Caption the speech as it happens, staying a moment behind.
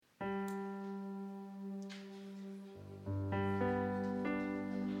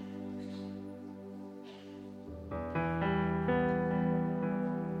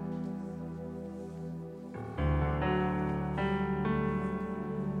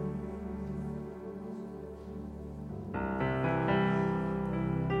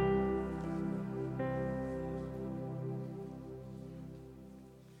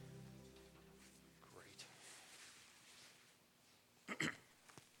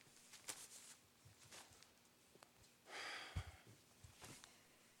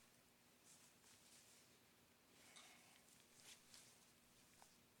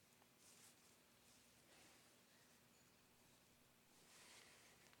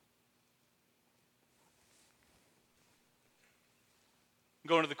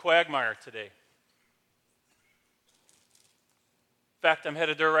going to the quagmire today. In fact, I'm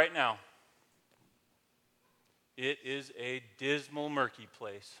headed there right now. It is a dismal, murky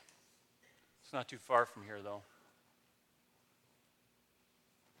place. It's not too far from here, though.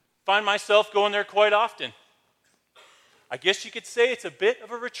 Find myself going there quite often. I guess you could say it's a bit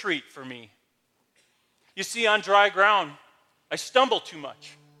of a retreat for me. You see, on dry ground, I stumble too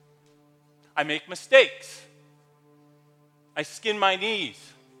much. I make mistakes. I skin my knees.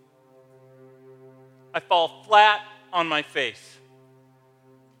 I fall flat on my face.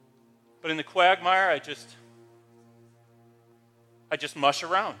 But in the quagmire, I just mush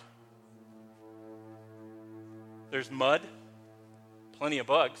around. There's mud, plenty of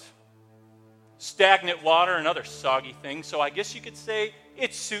bugs, stagnant water, and other soggy things, so I guess you could say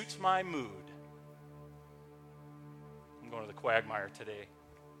it suits my mood. I'm going to the quagmire today.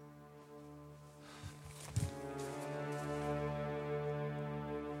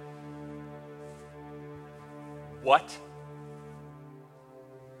 What?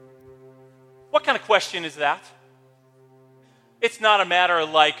 What kind of question is that? It's not a matter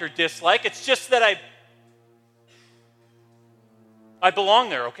of like or dislike. It's just that I belong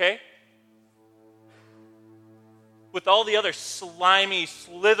there, okay? With all the other slimy,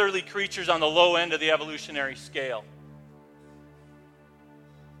 slitherly creatures on the low end of the evolutionary scale.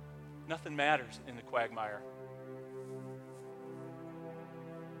 Nothing matters in the quagmire.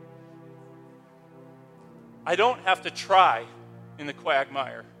 I don't have to try in the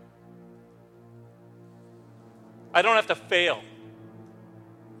quagmire. I don't have to fail.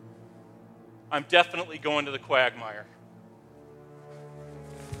 I'm definitely going to the quagmire.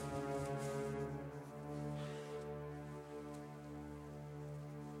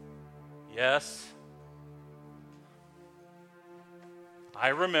 Yes, I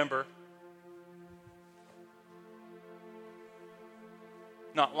remember.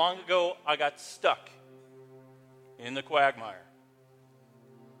 Not long ago, I got stuck in the quagmire.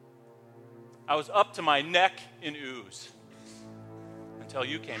 I was up to my neck in ooze until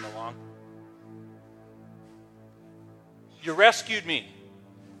you came along. You rescued me.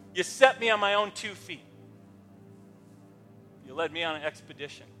 You set me on my own 2 feet. You led me on an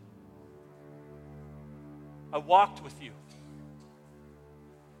expedition. I walked with you.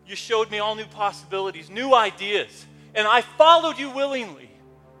 You showed me all new possibilities, new ideas, and I followed you willingly.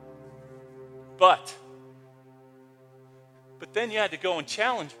 But then you had to go and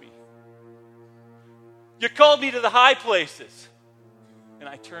challenge me. You called me to the high places, and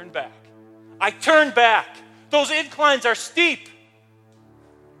I turned back. I turned back. Those inclines are steep.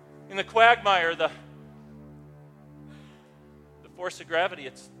 In the quagmire, the force of gravity,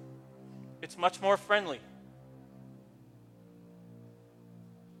 it's much more friendly.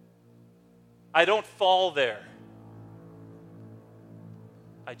 I don't fall there.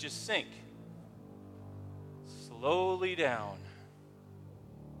 I just sink slowly down.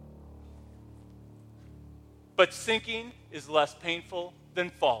 But sinking is less painful than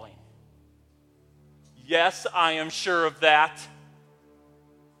falling. Yes, I am sure of that.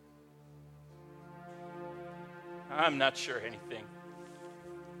 I'm not sure anything.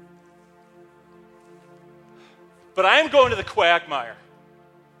 But I am going to the quagmire.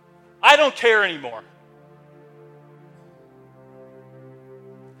 I don't care anymore.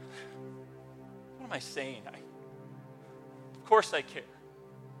 What am I saying? Of course I care.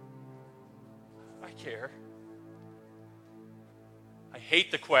 I care. I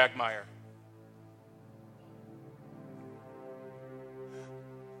hate the quagmire.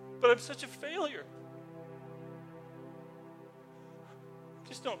 But I'm such a failure. I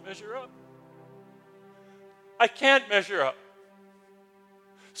just don't measure up. I can't measure up.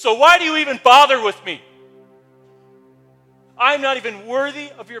 So why do you even bother with me? I'm not even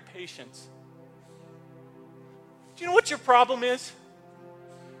worthy of your patience. Do you know what your problem is?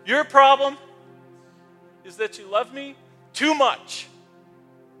 Your problem is that you love me too much.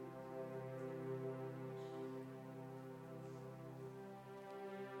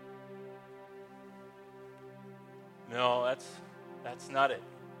 No, that's not it.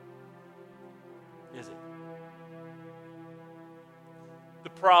 Is it? The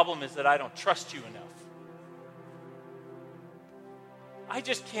problem is that I don't trust you enough. I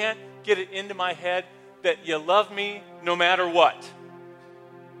just can't get it into my head that you love me no matter what.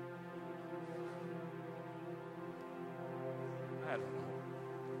 I don't know.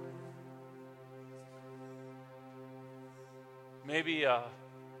 Maybe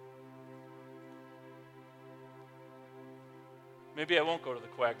I won't go to the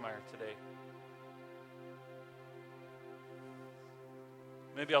quagmire today.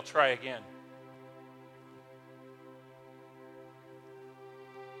 Maybe I'll try again.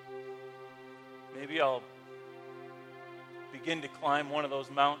 maybe I'll begin to climb one of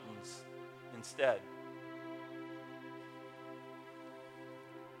those mountains instead.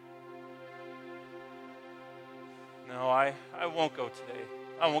 No, I won't go today.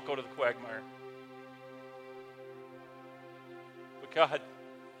 I won't go to the quagmire. But God,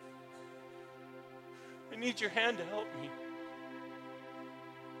 I need your hand to help me.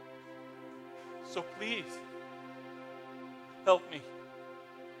 So please, help me.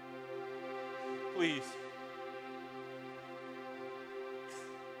 Please.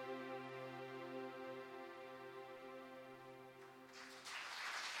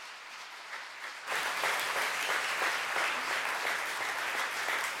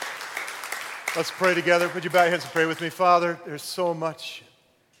 Let's pray together. Would you bow your heads and pray with me? Father, there's so much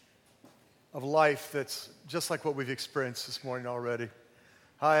of life that's just like what we've experienced this morning already.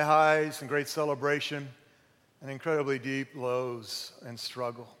 High highs and great celebration, and incredibly deep lows and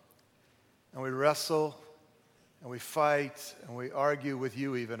struggle. And we wrestle, and we fight, and we argue with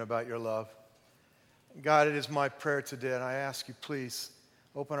you even about your love. God, it is my prayer today, and I ask you, please,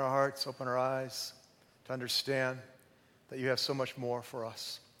 open our hearts, open our eyes to understand that you have so much more for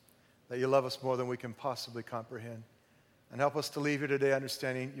us, that you love us more than we can possibly comprehend. And help us to leave here today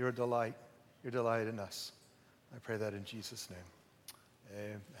understanding your delight in us. I pray that in Jesus' name.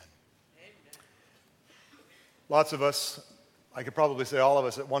 Amen. Lots of us, I could probably say all of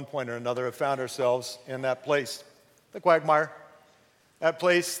us at one point or another, have found ourselves in that place, the quagmire. That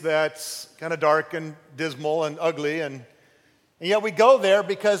place that's kind of dark and dismal and ugly. And yet we go there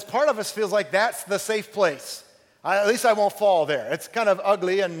because part of us feels like that's the safe place. At least I won't fall there. It's kind of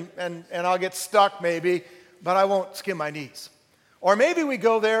ugly and I'll get stuck maybe, but I won't skin my knees. Or maybe we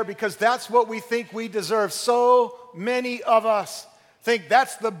go there because that's what we think we deserve. So many of us think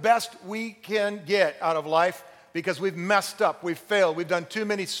that's the best we can get out of life because we've messed up, we've failed, we've done too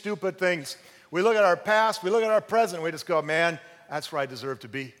many stupid things. We look at our past, we look at our present, and we just go, man, that's where I deserve to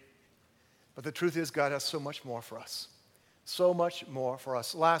be. But the truth is God has so much more for us. So much more for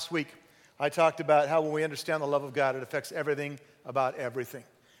us. Last week, I talked about how when we understand the love of God, it affects everything about everything.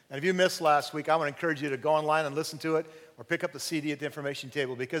 And if you missed last week, I want to encourage you to go online and listen to it or pick up the CD at the information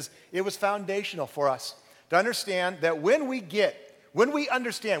table because it was foundational for us to understand that when we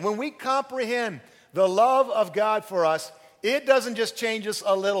understand, when we comprehend the love of God for us, it doesn't just change us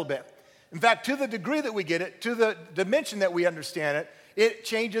a little bit. In fact, to the degree that we get it, to the dimension that we understand it, it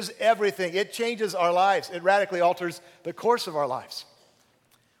changes everything. It changes our lives. It radically alters the course of our lives.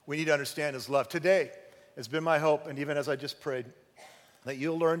 We need to understand His love. Today, it's been my hope, and even as I just prayed, that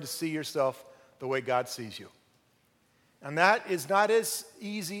you'll learn to see yourself the way God sees you. And that is not as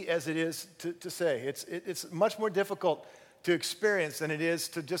easy as it is to say. It's much more difficult to experience than it is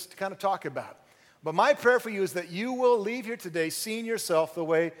to just kind of talk about. But my prayer for you is that you will leave here today seeing yourself the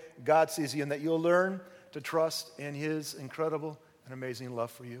way God sees you and that you'll learn to trust in His incredible and amazing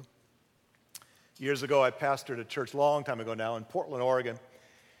love for you. Years ago, I pastored a church, a long time ago now, in Portland, Oregon.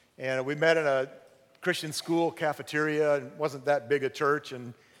 And we met in a Christian school cafeteria. It wasn't that big a church.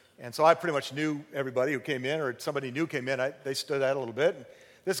 And so I pretty much knew everybody who came in, or somebody new came in. They stood out a little bit. And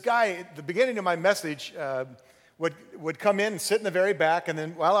this guy, at the beginning of my message, would come in and sit in the very back. And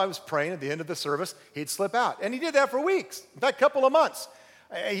then while I was praying at the end of the service, he'd slip out. And he did that for weeks, in fact, a couple of months.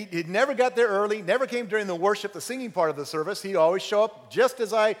 He never got there early, never came during the worship, the singing part of the service. He'd always show up just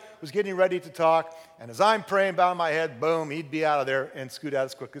as I was getting ready to talk. And as I'm praying, bowing my head, boom, he'd be out of there and scoot out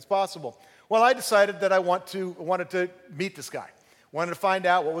as quickly as possible. Well, I decided that I wanted to meet this guy. Wanted to find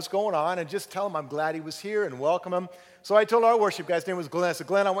out what was going on and just tell him I'm glad he was here and welcome him. So I told our worship guy, his name was Glenn. I said,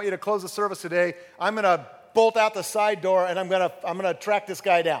 Glenn, I want you to close the service today. I'm going to bolt out the side door and I'm going to track this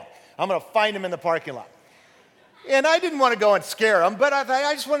guy down. I'm going to find him in the parking lot. And I didn't want to go and scare him, but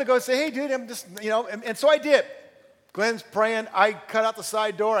I just wanted to go and say, hey, dude, I'm just, and so I did. Glenn's praying. I cut out the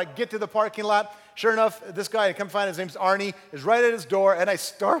side door. I get to the parking lot. Sure enough, this guy, I come find his name's Arnie, is right at his door, and I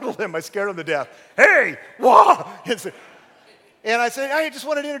startled him. I scared him to death. Hey, whoa! And I said, I just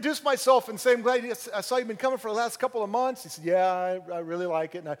wanted to introduce myself and say, I'm glad I saw you've been coming for the last couple of months. He said, yeah, I really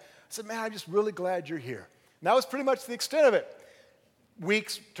like it. And I said, man, I'm just really glad you're here. And that was pretty much the extent of it.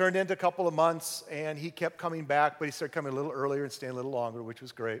 Weeks turned into a couple of months, and he kept coming back, but he started coming a little earlier and staying a little longer, which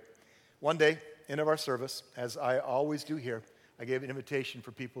was great. One day, end of our service, as I always do here, I gave an invitation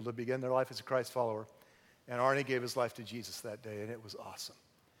for people to begin their life as a Christ follower, and Arnie gave his life to Jesus that day, and it was awesome.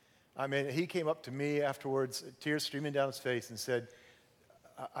 I mean, he came up to me afterwards, tears streaming down his face, and said,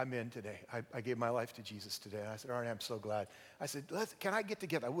 I'm in today. I gave my life to Jesus today. And I said, Arnie, I'm so glad. I said, can I get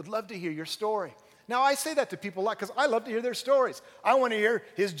together? I would love to hear your story. Now, I say that to people a lot because I love to hear their stories. I want to hear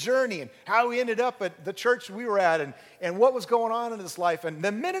his journey and how he ended up at the church we were at and what was going on in his life. And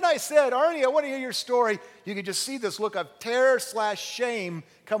the minute I said, Arnie, I want to hear your story, you could just see this look of terror/shame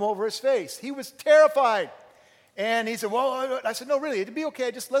come over his face. He was terrified. And he said, well, I said, no, really, it'd be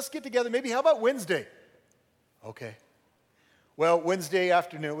okay. Just let's get together. Maybe how about Wednesday? Okay. Well, Wednesday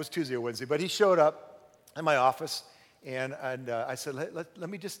afternoon, it was Tuesday or Wednesday, but he showed up in my office, and I said, let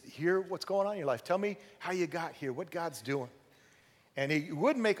me just hear what's going on in your life. Tell me how you got here, what God's doing. And he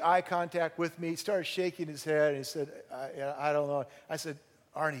wouldn't make eye contact with me. He started shaking his head, and he said, I don't know. I said,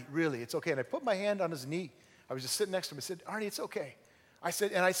 Arnie, really, it's okay. And I put my hand on his knee. I was just sitting next to him. I said, Arnie, it's okay. I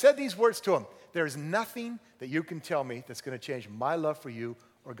said these words to him. There is nothing that you can tell me that's going to change my love for you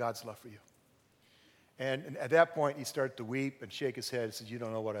or God's love for you. And at that point, he started to weep and shake his head and said, you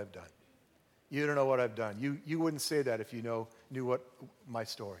don't know what I've done. You don't know what I've done. You wouldn't say that if you knew what my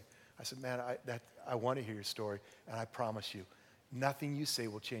story. I said, man, I want to hear your story, and I promise you, nothing you say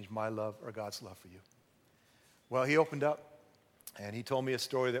will change my love or God's love for you. Well, he opened up, and he told me a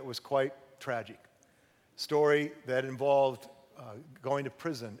story that was quite tragic. Story that involved going to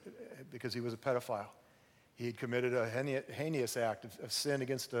prison because he was a pedophile. He had committed a heinous act of sin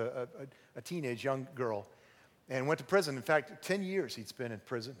against a teenage young girl and went to prison. In fact, 10 years he'd spent in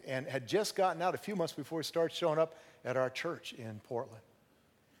prison and had just gotten out a few months before he started showing up at our church in Portland.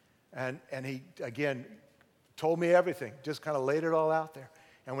 And he, again, told me everything, just kind of laid it all out there.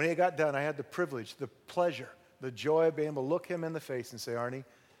 And when he got done, I had the privilege, the pleasure, the joy of being able to look him in the face and say, Arnie,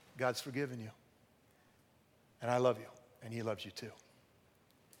 God's forgiven you. And I love you, and he loves you too.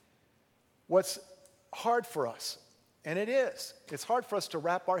 What's hard for us, and it's hard for us to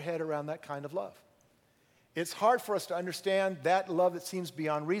wrap our head around that kind of love. It's hard for us to understand that love that seems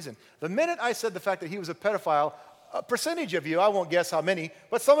beyond reason. The minute I said the fact that he was a pedophile, a percentage of you, I won't guess how many,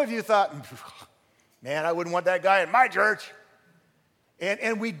 but some of you thought, man, I wouldn't want that guy in my church.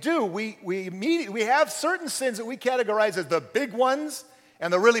 And we do. We have certain sins that we categorize as the big ones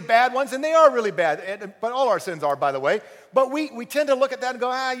and the really bad ones, and they are really bad. But all our sins are, by the way. But we tend to look at that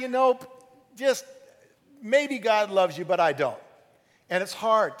and go, just maybe God loves you, but I don't. And it's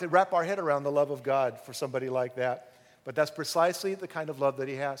hard to wrap our head around the love of God for somebody like that. But that's precisely the kind of love that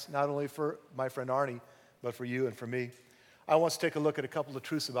he has, not only for my friend Arnie, but for you and for me. I want to take a look at a couple of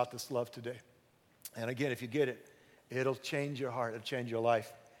truths about this love today. And again, if you get it, it'll change your heart, it'll change your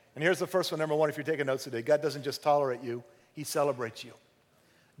life. And here's the first one, number one, if you're taking notes today. God doesn't just tolerate you, he celebrates you.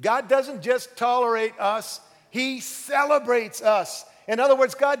 God doesn't just tolerate us, he celebrates us. In other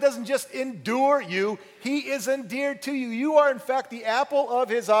words, God doesn't just endure you, he is endeared to you. You are, in fact, the apple of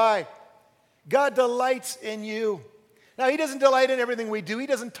his eye. God delights in you. Now, he doesn't delight in everything we do. He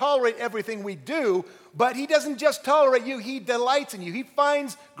doesn't tolerate everything we do, but he doesn't just tolerate you, he delights in you. He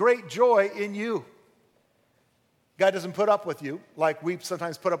finds great joy in you. God doesn't put up with you like we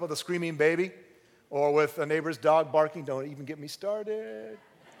sometimes put up with a screaming baby or with a neighbor's dog barking. Don't even get me started.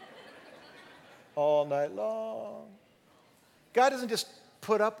 All night long. God doesn't just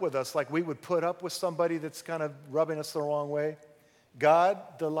put up with us like we would put up with somebody that's kind of rubbing us the wrong way. God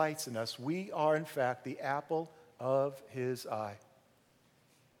delights in us. We are, in fact, the apple of his eye.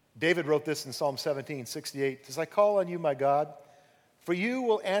 David wrote this in Psalm 17:68. He says, I call on you, my God, for you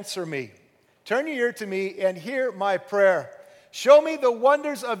will answer me. Turn your ear to me and hear my prayer. Show me the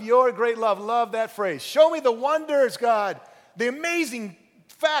wonders of your great love. Love that phrase. Show me the wonders, God, the amazing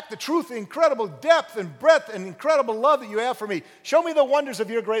fact, the truth, the incredible depth and breadth and incredible love that you have for me. Show me the wonders of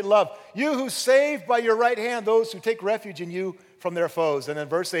your great love. You who save by your right hand those who take refuge in you from their foes. And then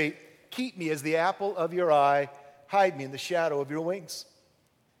verse 8, keep me as the apple of your eye. Hide me in the shadow of your wings.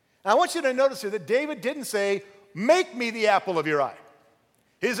 Now, I want you to notice here that David didn't say, make me the apple of your eye.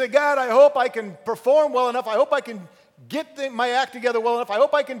 He said, God, I hope I can perform well enough. I hope I can get my act together well enough. I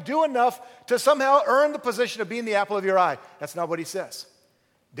hope I can do enough to somehow earn the position of being the apple of your eye. That's not what he says.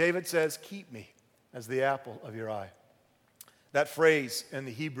 David says, keep me as the apple of your eye. That phrase in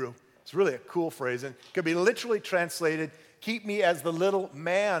the Hebrew, it's really a cool phrase, and it could be literally translated, keep me as the little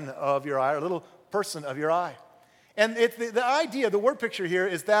man of your eye, or little person of your eye. And the idea, the word picture here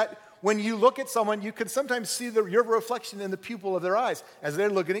is that when you look at someone, you can sometimes see your reflection in the pupil of their eyes. As they're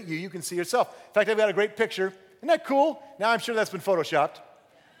looking at you, you can see yourself. In fact, I've got a great picture. Isn't that cool? Now, I'm sure that's been photoshopped.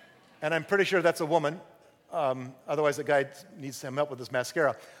 And I'm pretty sure that's a woman. Otherwise, the guy needs some help with his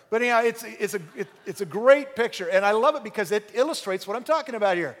mascara. But anyhow, it's a great picture. And I love it because it illustrates what I'm talking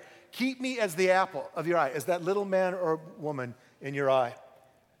about here. Keep me as the apple of your eye, as that little man or woman in your eye.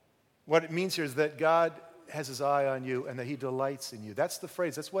 What it means here is that God has his eye on you and that he delights in you. That's the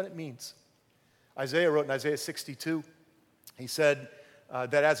phrase. That's what it means. Isaiah wrote in Isaiah 62, he said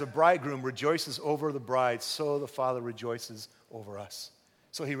that as a bridegroom rejoices over the bride, so the Father rejoices over us.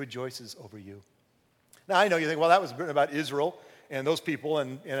 So he rejoices over you. Now, I know you think, well, that was written about Israel and those people,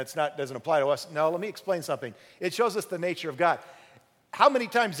 and it's not doesn't apply to us. No, let me explain something. It shows us the nature of God. How many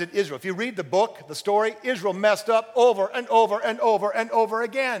times did Israel, if you read the book, the story, Israel messed up over and over and over and over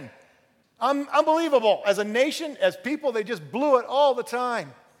again. Unbelievable. As a nation, as people, they just blew it all the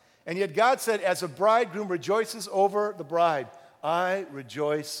time. And yet God said, as a bridegroom rejoices over the bride, I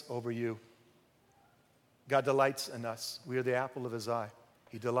rejoice over you. God delights in us. We are the apple of his eye.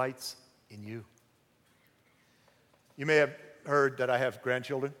 He delights in you. You may have heard that I have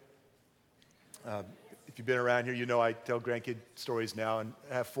grandchildren. If you've been around here, you know I tell grandkid stories now, and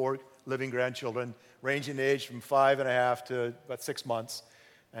I have 4 living grandchildren, ranging in age from 5.5 to about 6 months,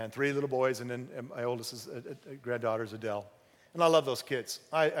 and 3 little boys, and then my oldest is granddaughter is Adele. And I love those kids.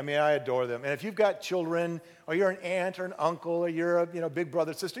 I mean, I adore them. And if you've got children, or you're an aunt or an uncle, or you're a big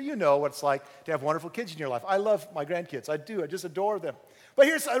brother, sister, you know what it's like to have wonderful kids in your life. I love my grandkids. I do. I just adore them. But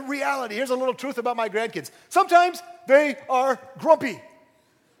here's a reality. Here's a little truth about my grandkids. Sometimes they are grumpy.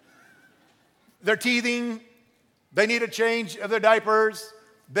 They're teething. They need a change of their diapers.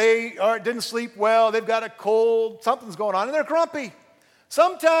 They didn't sleep well. They've got a cold. Something's going on, and they're grumpy.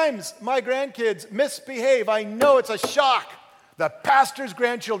 Sometimes my grandkids misbehave. I know it's a shock. The pastor's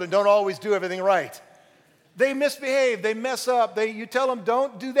grandchildren don't always do everything right. They misbehave. They mess up. You tell them,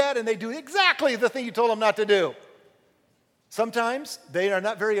 don't do that, and they do exactly the thing you told them not to do. Sometimes they are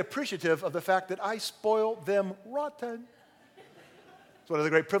not very appreciative of the fact that I spoil them rotten. It's one of the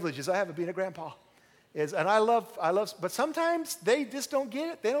great privileges I have of being a grandpa. And I love, but sometimes they just don't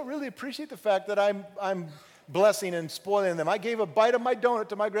get it. They don't really appreciate the fact that I'm blessing and spoiling them. I gave a bite of my donut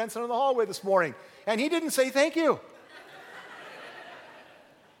to my grandson in the hallway this morning, and he didn't say thank you.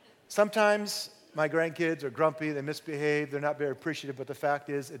 Sometimes my grandkids are grumpy, they misbehave, they're not very appreciative, but the fact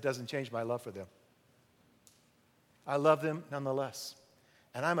is it doesn't change my love for them. I love them nonetheless.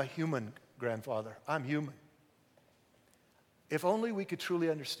 And I'm a human grandfather. I'm human. If only we could truly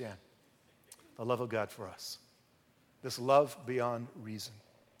understand the love of God for us, this love beyond reason.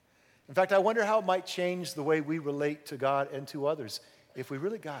 In fact, I wonder how it might change the way we relate to God and to others if we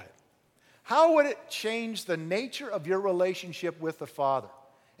really got it. How would it change the nature of your relationship with the Father?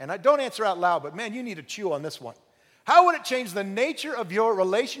 And I don't answer out loud, but man, you need to chew on this one. How would it change the nature of your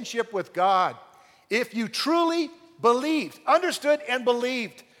relationship with God if you truly believed, understood, and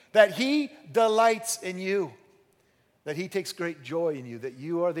believed that he delights in you, that he takes great joy in you, that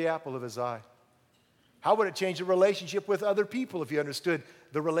you are the apple of his eye? How would it change the relationship with other people if you understood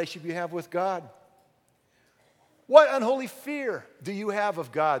the relationship you have with God? What unholy fear do you have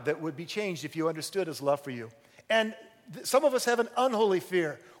of God that would be changed if you understood his love for you? And some of us have an unholy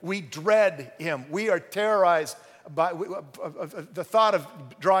fear. We dread him. We are terrorized by the thought of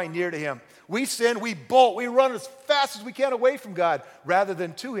drawing near to him. We sin, we bolt, we run as fast as we can away from God rather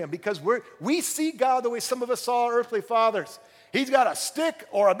than to him, because we see God the way some of us saw our earthly fathers. He's got a stick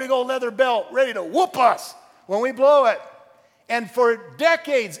or a big old leather belt ready to whoop us when we blow it. And for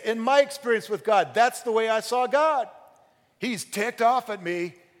decades, in my experience with God, that's the way I saw God. He's ticked off at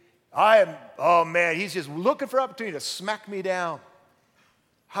me. He's just looking for opportunity to smack me down.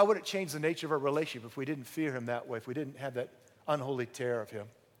 How would it change the nature of our relationship if we didn't fear him that way, if we didn't have that unholy terror of him?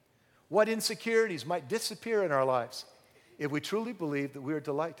 What insecurities might disappear in our lives if we truly believed that we are a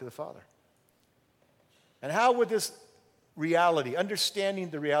delight to the Father? And how would this reality, understanding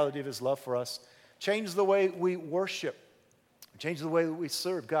the reality of his love for us, change the way we worship, change the way that we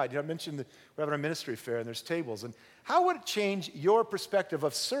serve God? I mentioned that we're having a ministry fair and there's tables. And how would it change your perspective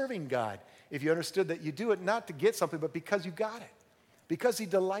of serving God if you understood that you do it not to get something, but because you got it, because he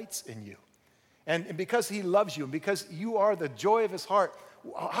delights in you, and because he loves you, and because you are the joy of his heart?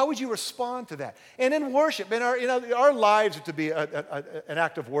 How would you respond to that? And in worship, our lives are to be an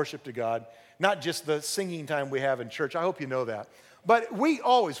act of worship to God, not just the singing time we have in church. I hope you know that. But we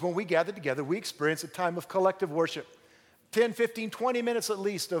always, when we gather together, we experience a time of collective worship. 10, 15, 20 minutes at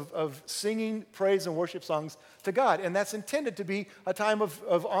least of singing praise and worship songs to God. And that's intended to be a time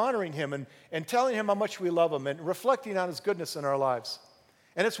of honoring him and telling him how much we love him and reflecting on his goodness in our lives.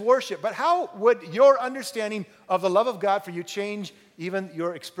 And it's worship. But how would your understanding of the love of God for you change even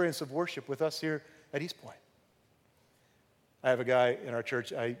your experience of worship with us here at East Point? I have a guy in our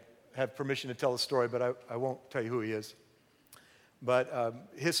church. I have permission to tell a story, but I won't tell you who he is. But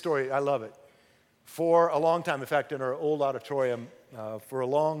his story, I love it. For a long time, in fact, in our old auditorium, for a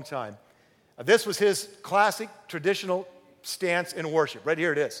long time, this was his classic traditional stance in worship. Right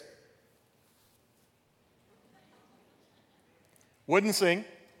here it is. wouldn't sing,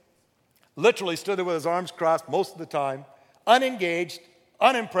 literally stood there with his arms crossed most of the time, unengaged,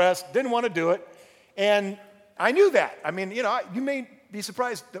 unimpressed, didn't want to do it. And I knew that. I mean, you may be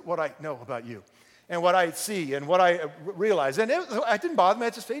surprised at what I know about you and what I see and what I realize. And I didn't bother me. I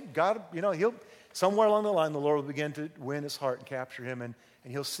just said, God, he'll, somewhere along the line, the Lord will begin to win his heart and capture him, and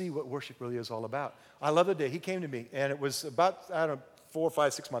he'll see what worship really is all about. I love the day he came to me, and it was about, 4,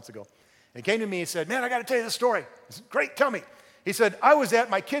 5, 6 months ago. And he came to me and said, man, I got to tell you this story. I said, great, tell me. He said, I was at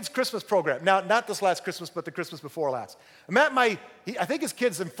my kid's Christmas program. Now, not this last Christmas, but the Christmas before last. I'm at I think his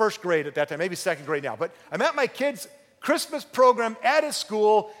kid's in first grade at that time, maybe second grade now. But I'm at my kid's Christmas program at his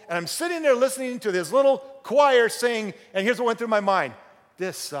school, and I'm sitting there listening to this little choir sing, and here's what went through my mind.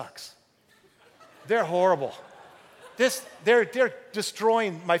 This sucks. They're horrible. They're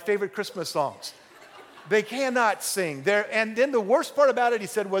destroying my favorite Christmas songs. They cannot sing. And then the worst part about it, he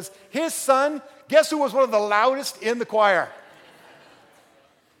said, was his son, guess who was one of the loudest in the choir?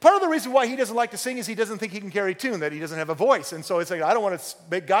 Part of the reason why he doesn't like to sing is he doesn't think he can carry tune, that he doesn't have a voice. And so it's like, I don't want to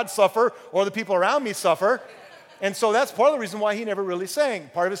make God suffer or the people around me suffer. And so that's part of the reason why he never really sang.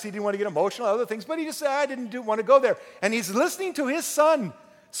 Part of it is he didn't want to get emotional, other things, but he just said, I didn't want to go there. And he's listening to his son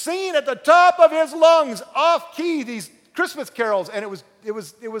singing at the top of his lungs, off key, these Christmas carols. And it was,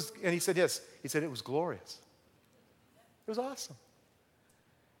 and he said, yes, he said, it was glorious. It was awesome.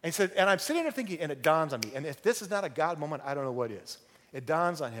 And he said, and I'm sitting there thinking, and it dawns on me, and if this is not a God moment, I don't know what is. It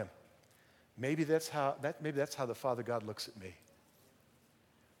dawns on him. Maybe that's how the Father God looks at me.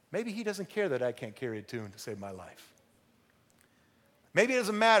 Maybe he doesn't care that I can't carry a tune to save my life. Maybe it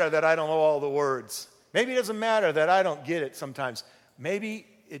doesn't matter that I don't know all the words. Maybe it doesn't matter that I don't get it sometimes. Maybe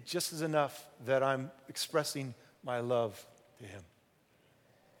it just is enough that I'm expressing my love to him.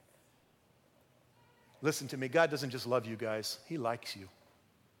 Listen to me, God doesn't just love you guys, he likes you.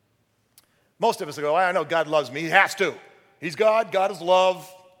 Most of us go, I know God loves me, he has to. He's God, God is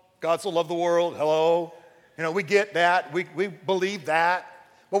love, God so loved the world, hello. We get that, we believe that,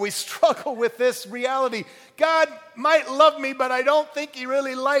 but we struggle with this reality. God might love me, but I don't think he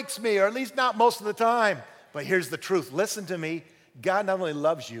really likes me, or at least not most of the time. But here's the truth, listen to me, God not only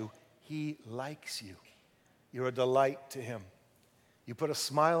loves you, he likes you. You're a delight to him. You put a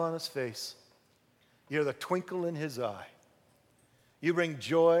smile on his face. You're the twinkle in his eye. You bring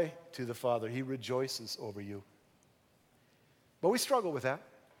joy to the Father. He rejoices over you. But we struggle with that.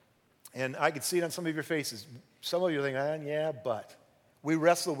 And I could see it on some of your faces. Some of you are thinking, yeah, but. We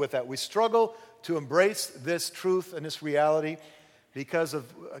wrestle with that. We struggle to embrace this truth and this reality because of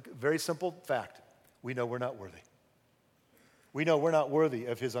a very simple fact. We know we're not worthy. We know we're not worthy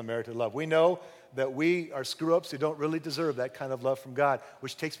of his unmerited love. We know that we are screw-ups who don't really deserve that kind of love from God,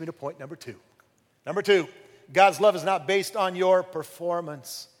 which takes me to point number 2. Number 2, God's love is not based on your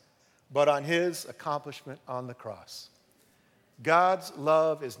performance, but on his accomplishment on the cross. God's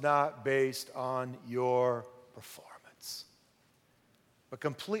love is not based on your performance, but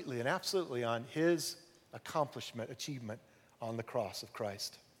completely and absolutely on his achievement on the cross of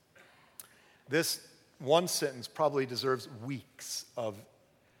Christ. This one sentence probably deserves weeks of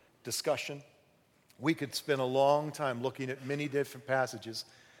discussion. We could spend a long time looking at many different passages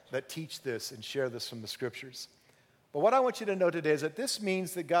that teach this and share this from the scriptures. But what I want you to know today is that this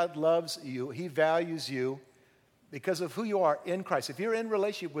means that God loves you, he values you because of who you are in Christ. If you're in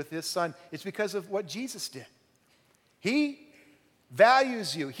relationship with his son, it's because of what Jesus did. He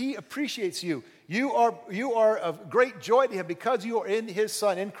values you. He appreciates you. You are of great joy to him because you are in his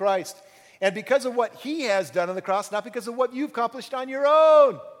son, in Christ. And because of what he has done on the cross, not because of what you've accomplished on your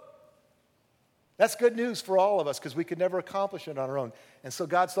own. That's good news for all of us because we could never accomplish it on our own. And so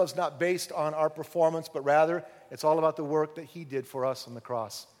God's love is not based on our performance, but rather it's all about the work that he did for us on the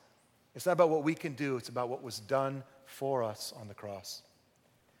cross. It's not about what we can do. It's about what was done for us on the cross.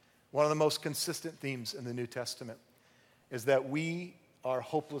 One of the most consistent themes in the New Testament is that we are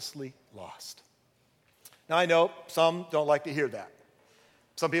hopelessly lost. Now, I know some don't like to hear that.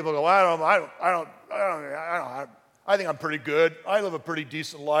 Some people go, I think I'm pretty good. I live a pretty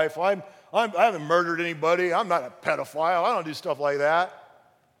decent life. I haven't murdered anybody. I'm not a pedophile. I don't do stuff like that.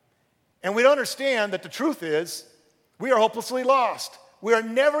 And we don't understand that the truth is we are hopelessly lost. We are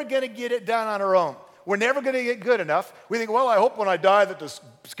never going to get it done on our own. We're never going to get good enough. We think, well, I hope when I die that the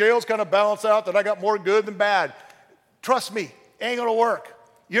scales kind of balance out, that I got more good than bad. Trust me, ain't going to work.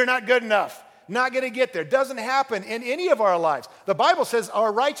 You're not good enough. Not going to get there. Doesn't happen in any of our lives. The Bible says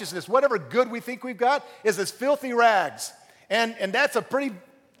our righteousness, whatever good we think we've got, is as filthy rags. And that's a pretty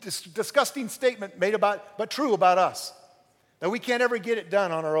disgusting statement made about, but true about us. That we can't ever get it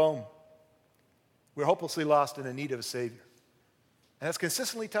done on our own. We're hopelessly lost and in need of a Savior. And that's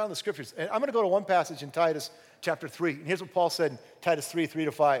consistently taught in the Scriptures. And I'm going to go to one passage in Titus chapter 3. And here's what Paul said in Titus 3,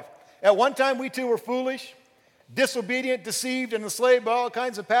 3-5. At one time we too were foolish, disobedient, deceived, and enslaved by all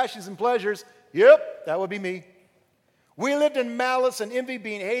kinds of passions and pleasures. Yep, that would be me. We lived in malice and envy,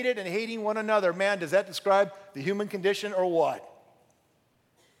 being hated and hating one another. Man, does that describe the human condition or what?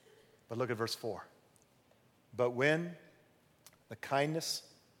 But look at verse 4. But when the kindness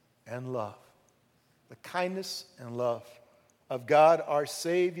and love of God our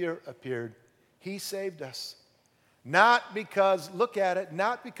Savior appeared, He saved us. Not because, look at it,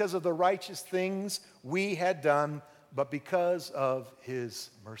 not because of the righteous things we had done, but because of His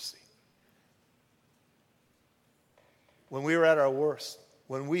mercy. When we are at our worst,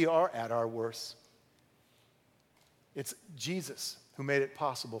 it's Jesus who made it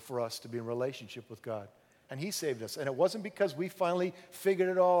possible for us to be in relationship with God. And He saved us. And it wasn't because we finally figured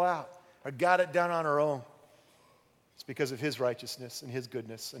it all out or got it done on our own. It's because of His righteousness and His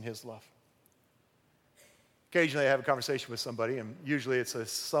goodness and His love. Occasionally I have a conversation with somebody, and usually it's a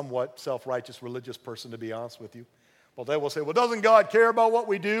somewhat self-righteous religious person, to be honest with you. Well, they will say, well, doesn't God care about what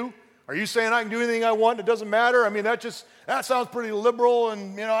we do? Are you saying I can do anything I want? It doesn't matter? I mean, that sounds pretty liberal,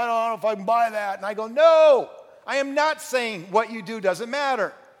 and I don't know if I can buy that. And I go, no, I am not saying what you do doesn't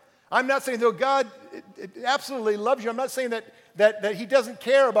matter. I'm not saying, though God absolutely loves you, I'm not saying that He doesn't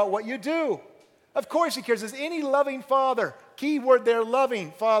care about what you do. Of course He cares. As any loving father, key word there,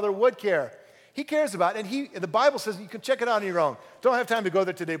 loving father would care. He cares about it, and the Bible says, you can check it out on your own. Don't have time to go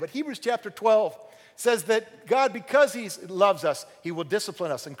there today, but Hebrews chapter 12 says that God, because He loves us, He will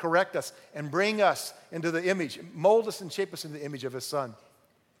discipline us and correct us and bring us into the image, mold us and shape us into the image of His Son.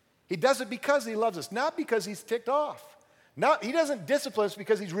 He does it because He loves us, not because He's ticked off. He doesn't discipline us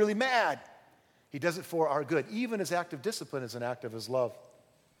because He's really mad. He does it for our good. Even His act of discipline is an act of His love.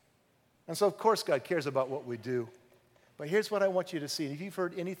 And so, of course, God cares about what we do. But here's what I want you to see. If you've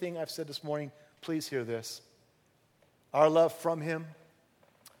heard anything I've said this morning, please hear this. Our love from Him,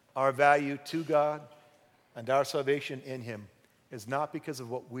 our value to God, and our salvation in Him is not because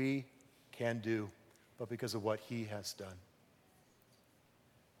of what we can do, but because of what He has done.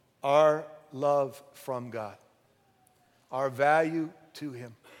 Our love from God, our value to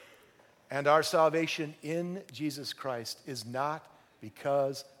Him, and our salvation in Jesus Christ is not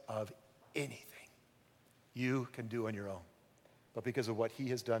because of anything you can do on your own, but because of what He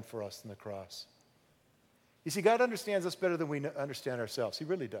has done for us on the cross. You see, God understands us better than we understand ourselves. He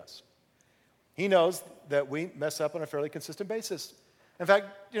really does. He knows that we mess up on a fairly consistent basis. In fact,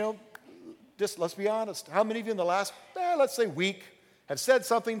 just let's be honest. How many of you in the last, let's say, week have said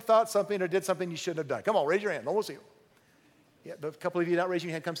something, thought something, or did something you shouldn't have done? Come on, raise your hand. I want to see you. Yeah, but a couple of you not raising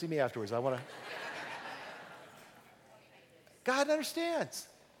your hand, come see me afterwards. I want to. God understands.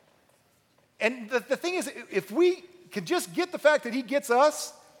 And the thing is, if we can just get the fact that He gets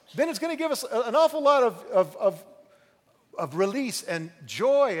us, then it's going to give us an awful lot of release and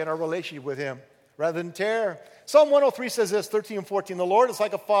joy in our relationship with Him rather than terror. Psalm 103 says this, 13 and 14, the Lord is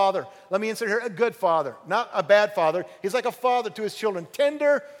like a father. Let me insert here, a good father, not a bad father. He's like a father to His children,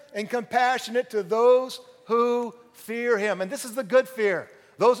 tender and compassionate to those who fear Him. And this is the good fear.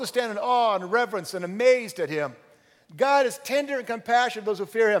 Those who stand in awe and reverence and amazed at Him. God is tender and compassionate to those who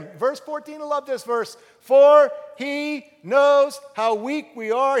fear Him. Verse 14, I love this verse. For He knows how weak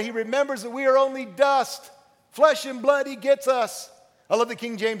we are. He remembers that we are only dust. Flesh and blood He gets us. I love the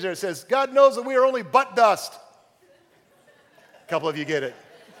King James there. It says, God knows that we are only but dust. A couple of you get it.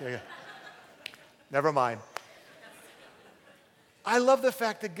 Okay. Never mind. I love the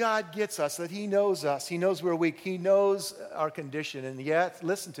fact that God gets us, that He knows us. He knows we're weak. He knows our condition. And yet,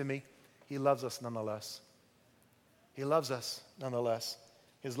 listen to me, He loves us nonetheless. He loves us nonetheless.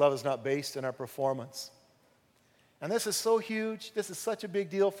 His love is not based in our performance. And this is so huge. This is such a big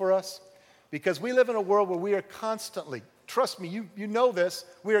deal for us because we live in a world where we are constantly, trust me, you know this,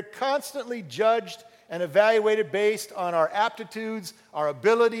 we are constantly judged and evaluated based on our aptitudes, our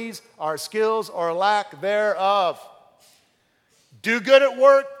abilities, our skills, or lack thereof. Do good at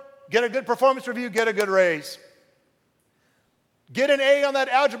work, get a good performance review, get a good raise. Get an A on that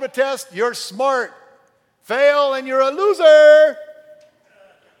algebra test, you're smart. Fail and you're a loser.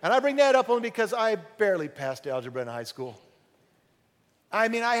 And I bring that up only because I barely passed algebra in high school. I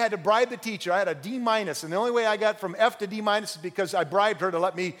mean, I had to bribe the teacher. I had a D-, and the only way I got from F to D- is because I bribed her to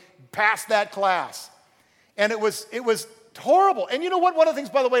let me pass that class. And it was horrible. And you know what? One of the things,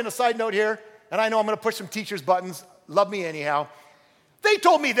 by the way, on a side note here, and I know I'm going to push some teachers' buttons. Love me anyhow. They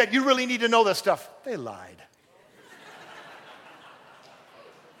told me that you really need to know this stuff. They lied.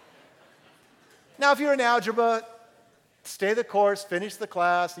 Now, if you're in algebra, stay the course, finish the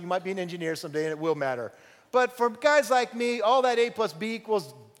class. You might be an engineer someday, and it will matter. But for guys like me, all that A plus B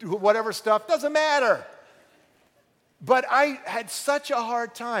equals whatever stuff doesn't matter. But I had such a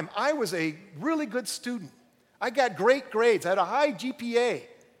hard time. I was a really good student. I got great grades. I had a high GPA,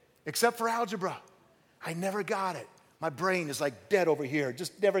 except for algebra. I never got it. My brain is like dead over here.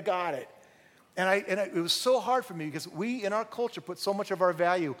 Just never got it. It was so hard for me because we, in our culture, put so much of our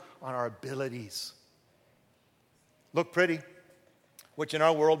value on our abilities. Look pretty, which in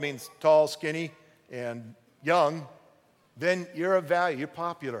our world means tall, skinny, and young. Then you're of value. You're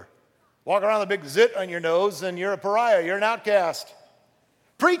popular. Walk around with a big zit on your nose, and you're a pariah. You're an outcast.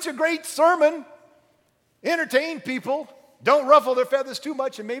 Preach a great sermon. Entertain people. Don't ruffle their feathers too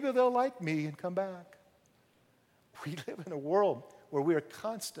much, and maybe they'll like me and come back. We live in a world where we are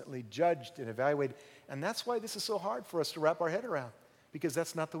constantly judged and evaluated, and that's why this is so hard for us to wrap our head around, because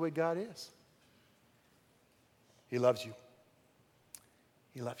that's not the way God is. He loves you.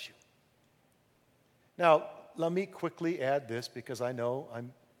 He loves you. Now, let me quickly add this, because I know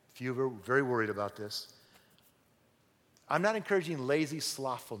few are very worried about this. I'm not encouraging lazy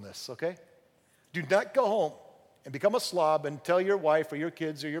slothfulness, okay? Do not go home and become a slob and tell your wife or your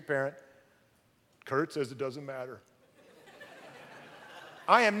kids or your parent, Kurt says it doesn't matter.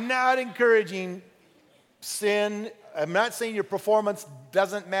 I am not encouraging sin. I'm not saying your performance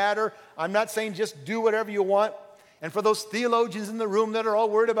doesn't matter. I'm not saying just do whatever you want. And for those theologians in the room that are all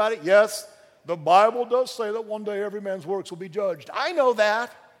worried about it, yes, the Bible does say that one day every man's works will be judged. I know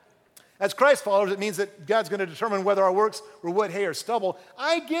that. As Christ followers, it means that God's going to determine whether our works were wood, hay, or stubble.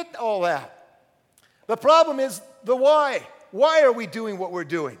 I get all that. The problem is the why. Why are we doing what we're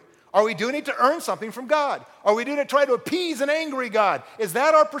doing? Are we doing it to earn something from God? Are we doing it to try to appease an angry God? Is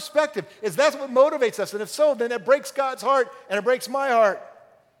that our perspective? Is that what motivates us? And if so, then it breaks God's heart and it breaks my heart.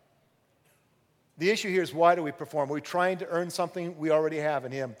 The issue here is, why do we perform? Are we trying to earn something we already have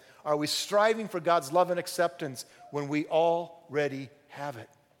in Him? Are we striving for God's love and acceptance when we already have it?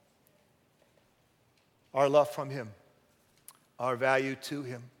 Our love from Him, our value to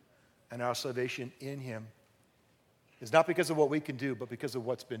Him, and our salvation in Him is not because of what we can do, but because of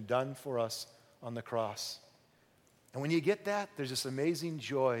what's been done for us on the cross. And when you get that, there's this amazing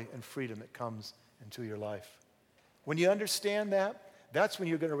joy and freedom that comes into your life. When you understand that, that's when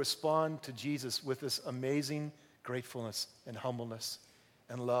you're going to respond to Jesus with this amazing gratefulness and humbleness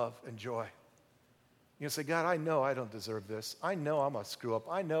and love and joy. You say, God, I know I don't deserve this. I know I'm a screw up.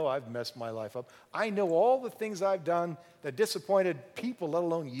 I know I've messed my life up. I know all the things I've done that disappointed people, let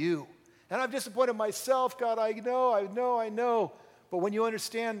alone you. And I've disappointed myself. God, I know. But when you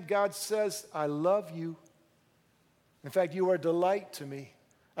understand, God says, I love you. In fact, you are a delight to me.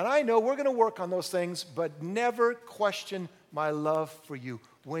 And I know we're going to work on those things, but never question my love for you.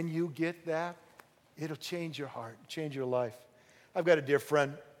 When you get that, it'll change your heart, change your life. I've got a dear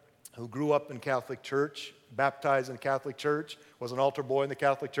friend who grew up in Catholic church, baptized in Catholic church, was an altar boy in the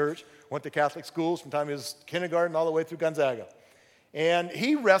Catholic church, went to Catholic schools from the time he was kindergarten all the way through Gonzaga. And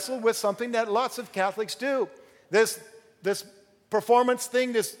he wrestled with something that lots of Catholics do. This performance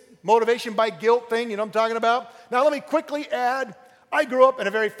thing, this motivation by guilt thing, you know what I'm talking about? Now let me quickly add, I grew up in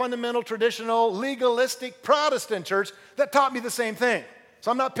a very fundamental, traditional, legalistic Protestant church that taught me the same thing.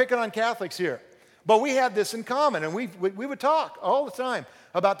 So I'm not picking on Catholics here. But we had this in common, and we would talk all the time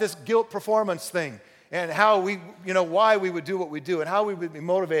about this guilt performance thing and how why we would do what we do and how we would be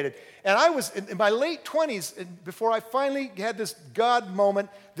motivated. And I was in my late 20s, before I finally had this God moment,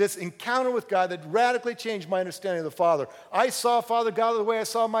 this encounter with God that radically changed my understanding of the Father. I saw Father God the way I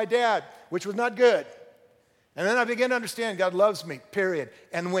saw my dad, which was not good. And then I began to understand God loves me, period.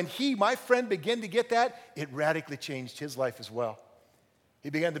 And when my friend, began to get that, it radically changed his life as well.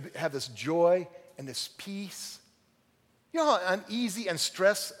 He began to have this joy and this peace. You know how uneasy and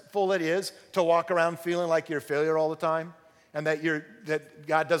stressful it is to walk around feeling like you're a failure all the time, and that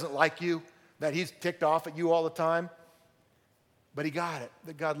God doesn't like you, that He's ticked off at you all the time? But he got it,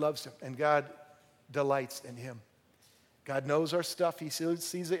 that God loves him, and God delights in him. God knows our stuff. He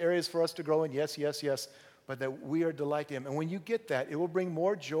sees the areas for us to grow in, yes, but that we are delight to Him. And when you get that, it will bring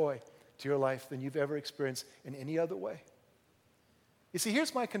more joy to your life than you've ever experienced in any other way. You see,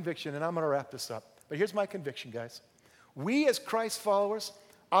 here's my conviction, and I'm going to wrap this up. But here's my conviction, guys. We as Christ followers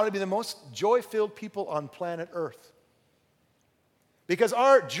ought to be the most joy-filled people on planet Earth. Because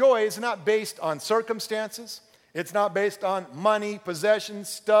our joy is not based on circumstances. It's not based on money, possessions,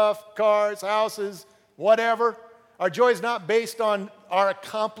 stuff, cars, houses, whatever. Our joy is not based on our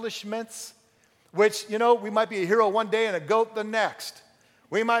accomplishments, which, we might be a hero one day and a goat the next.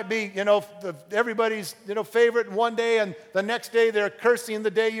 We might be, everybody's, favorite one day, and the next day they're cursing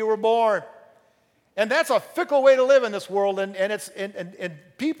the day you were born. And that's a fickle way to live in this world, and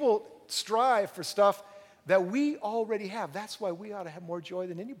people strive for stuff that we already have. That's why we ought to have more joy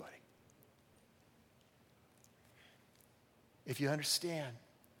than anybody. If you understand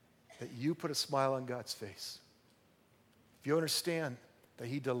that you put a smile on God's face, if you understand that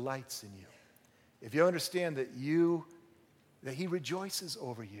He delights in you, if you understand that He rejoices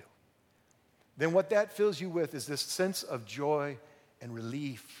over you, then what that fills you with is this sense of joy and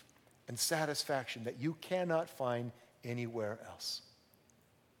relief and satisfaction that you cannot find anywhere else.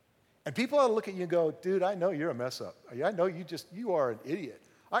 And people ought to look at you and go, dude, I know you're a mess up. I know you are an idiot.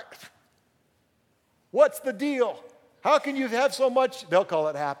 What's the deal? How can you have so much? They'll call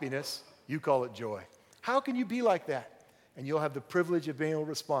it happiness. You call it joy. How can you be like that? And you'll have the privilege of being able to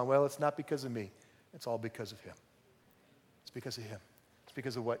respond, well, it's not because of me. It's all because of Him. It's because of Him. It's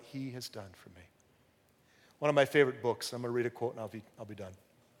because of what He has done for me. One of my favorite books, I'm going to read a quote and I'll be done.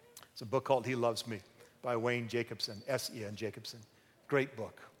 It's a book called He Loves Me by Wayne Jacobson, S.E.N. Jacobson. Great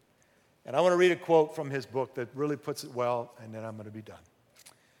book. And I want to read a quote from his book that really puts it well, and then I'm going to be done.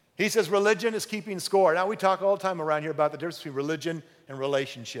 He says, religion is keeping score. Now, we talk all the time around here about the difference between religion and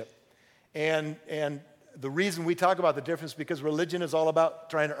relationship. And the reason we talk about the difference is because religion is all about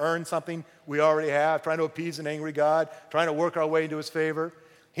trying to earn something we already have, trying to appease an angry God, trying to work our way into His favor.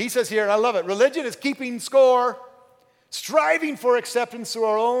 He says here, and I love it, religion is keeping score, striving for acceptance through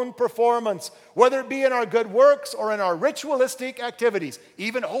our own performance, whether it be in our good works or in our ritualistic activities,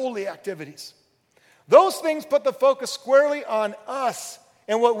 even holy activities. Those things put the focus squarely on us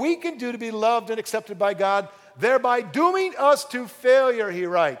and what we can do to be loved and accepted by God, thereby dooming us to failure, he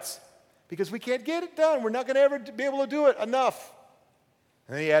writes, because we can't get it done. We're not going to ever be able to do it enough.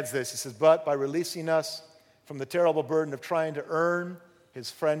 And then he adds this, he says, but by releasing us from the terrible burden of trying to earn His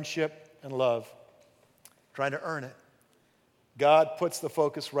friendship and love, trying to earn it, God puts the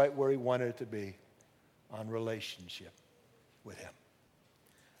focus right where He wanted it to be, on relationship with Him.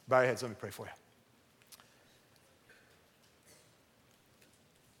 Bow your heads, let me pray for you.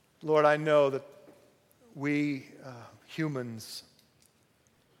 Lord, I know that we humans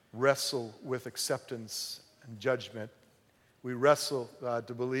wrestle with acceptance and judgment. We wrestle, God,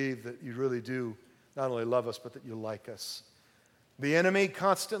 to believe that You really do not only love us, but that You like us. The enemy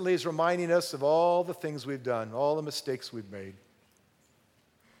constantly is reminding us of all the things we've done, all the mistakes we've made.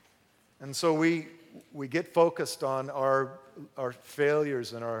 And so we get focused on our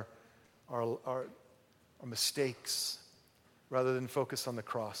failures and our mistakes rather than focus on the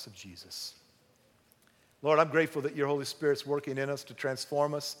cross of Jesus. Lord, I'm grateful that Your Holy Spirit's working in us to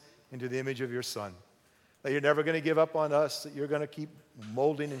transform us into the image of Your Son. That You're never going to give up on us, that You're going to keep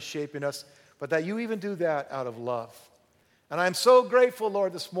molding and shaping us, but that You even do that out of love. And I'm so grateful,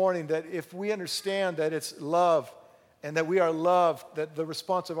 Lord, this morning that if we understand that it's love and that we are loved, that the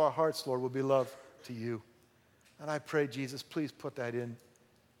response of our hearts, Lord, will be love to You. And I pray, Jesus, please put that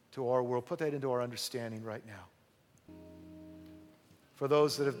into our world. Put that into our understanding right now. For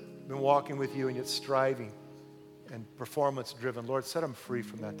those that have been walking with You and yet striving and performance-driven, Lord, set them free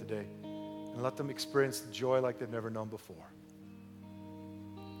from that today and let them experience the joy like they've never known before.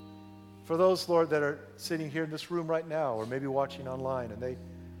 For those, Lord, that are sitting here in this room right now or maybe watching online and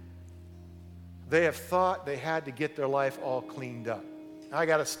they have thought they had to get their life all cleaned up. I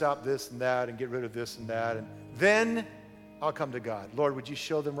got to stop this and that and get rid of this and that, and then I'll come to God. Lord, would You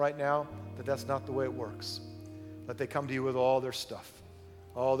show them right now that that's not the way it works? That they come to You with all their stuff,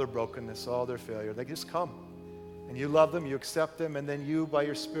 all their brokenness, all their failure. They just come. And You love them, You accept them, and then You, by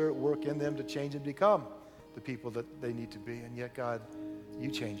Your Spirit, work in them to change and become the people that they need to be. And yet, God, You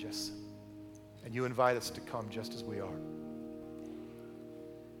change us. And You invite us to come just as we are.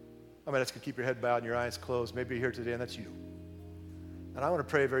 I'm going to ask you to keep your head bowed and your eyes closed. Maybe you're here today and that's you. And I want to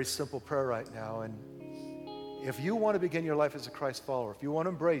pray a very simple prayer right now. And if you want to begin your life as a Christ follower, if you want to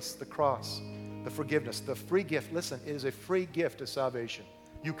embrace the cross, the forgiveness, the free gift, listen, it is a free gift of salvation.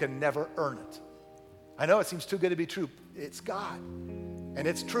 You can never earn it. I know it seems too good to be true. It's God, and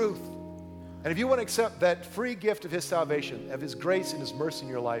it's truth. And if you want to accept that free gift of His salvation, of His grace and His mercy in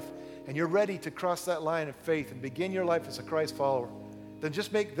your life, and you're ready to cross that line of faith and begin your life as a Christ follower, then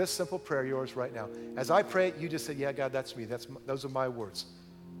just make this simple prayer yours right now. As I pray it, you just say, yeah, God, that's me. Those are my words.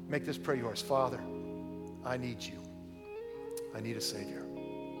 Make this prayer yours. Father, I need You. I need a Savior.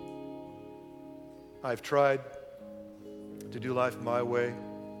 I've tried to do life my way,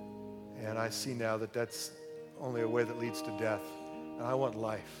 and I see now that that's only a way that leads to death. And I want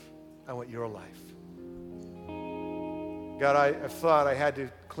life. I want Your life. God, I thought I had to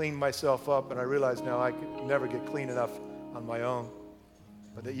clean myself up, and I realize now I could never get clean enough on my own.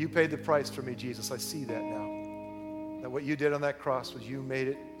 But that You paid the price for me, Jesus. I see that now. That what You did on that cross was You made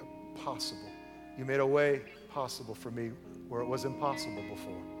it possible. You made a way possible for me where it was impossible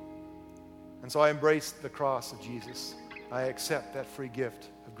before. And so I embrace the cross of Jesus. I accept that free gift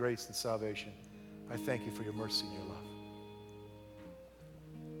of grace and salvation. I thank you for your mercy and your love.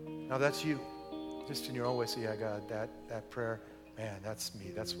 Now that's you. Just in your own way, say, yeah, God, that prayer, man, that's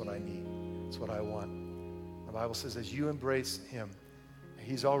me. That's what I need. That's what I want. The Bible says as you embrace him,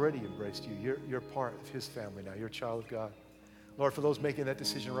 he's already embraced you. You're part of his family now. You're a child of God. Lord, for those making that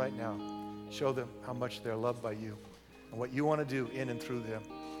decision right now, show them how much they're loved by you and what you want to do in and through them.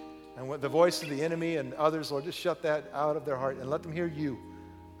 And what the voice of the enemy and others, Lord, just shut that out of their heart and let them hear you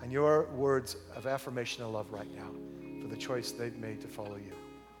and your words of affirmation and love right now for the choice they've made to follow you.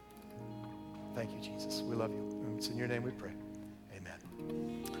 Thank you, Jesus. We love you. And it's in your name we pray.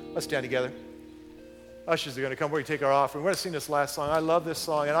 Amen. Let's stand together. Ushers are going to come. We're going to take our offering. We're going to sing this last song. I love this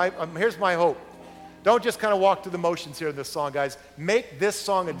song. And here's my hope. Don't just kind of walk through the motions here in this song, guys. Make this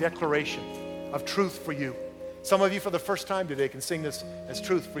song a declaration of truth for you. Some of you for the first time today can sing this as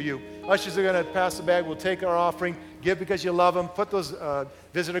truth for you. Ushers are going to pass the bag. We'll take our offering. Give because you love them. Put those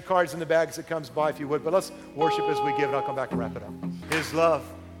visitor cards in the bag as it comes by if you would. But let's worship as we give, and I'll come back and wrap it up. His love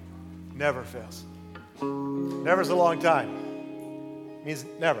never fails. Never's a long time. It means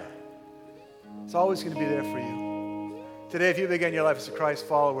never. It's always going to be there for you. Today, if you began your life as a Christ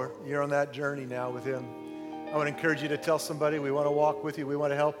follower, you're on that journey now with him. I want to encourage you to tell somebody. We want to walk with you. We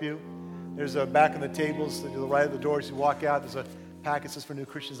want to help you. There's a back on the tables to the right of the doors. You walk out. There's a packet that says for new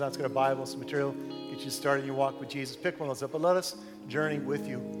Christians. That's got a Bible, some material. Get you started in your walk with Jesus. Pick one of those up. But let us journey with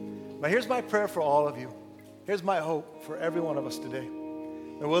you. But here's my prayer for all of you. Here's my hope for every one of us today.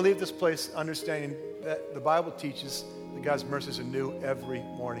 And we'll leave this place understanding that the Bible teaches that God's mercies are new every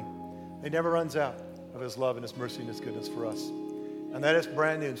morning. He never runs out of his love and his mercy and his goodness for us. And that is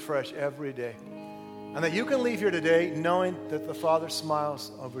brand new and fresh every day. And that you can leave here today knowing that the Father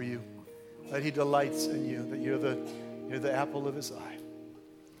smiles over you, that he delights in you, that you're the apple of his eye.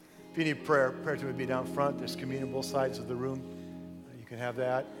 If you need prayer team would be down front. There's communion on both sides of the room. You can have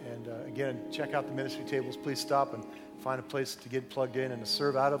that. And again, check out the ministry tables. Please stop and find a place to get plugged in and to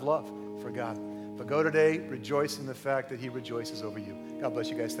serve out of love for God. But go today, rejoice in the fact that he rejoices over you. God bless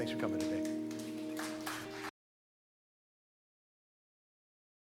you guys. Thanks for coming today.